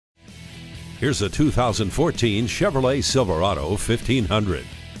Here's a 2014 Chevrolet Silverado 1500.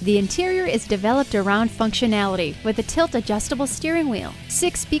 The interior is developed around functionality with a tilt-adjustable steering wheel,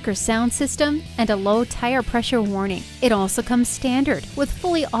 6-speaker sound system, and a low tire pressure warning. It also comes standard with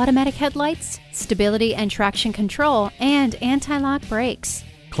fully automatic headlights, stability and traction control, and anti-lock brakes.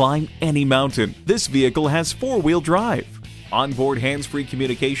 Climb any mountain. This vehicle has 4-wheel drive. Onboard hands-free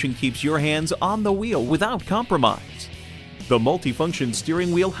communication keeps your hands on the wheel without compromise. The multifunction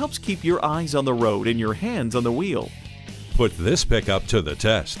steering wheel helps keep your eyes on the road and your hands on the wheel. Put this pickup to the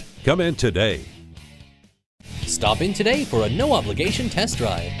test. Come in today. Stop in today for a no-obligation test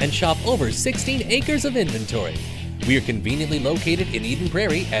drive and shop over 16 acres of inventory. We are conveniently located in Eden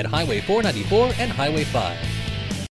Prairie at Highway 494 and Highway 5.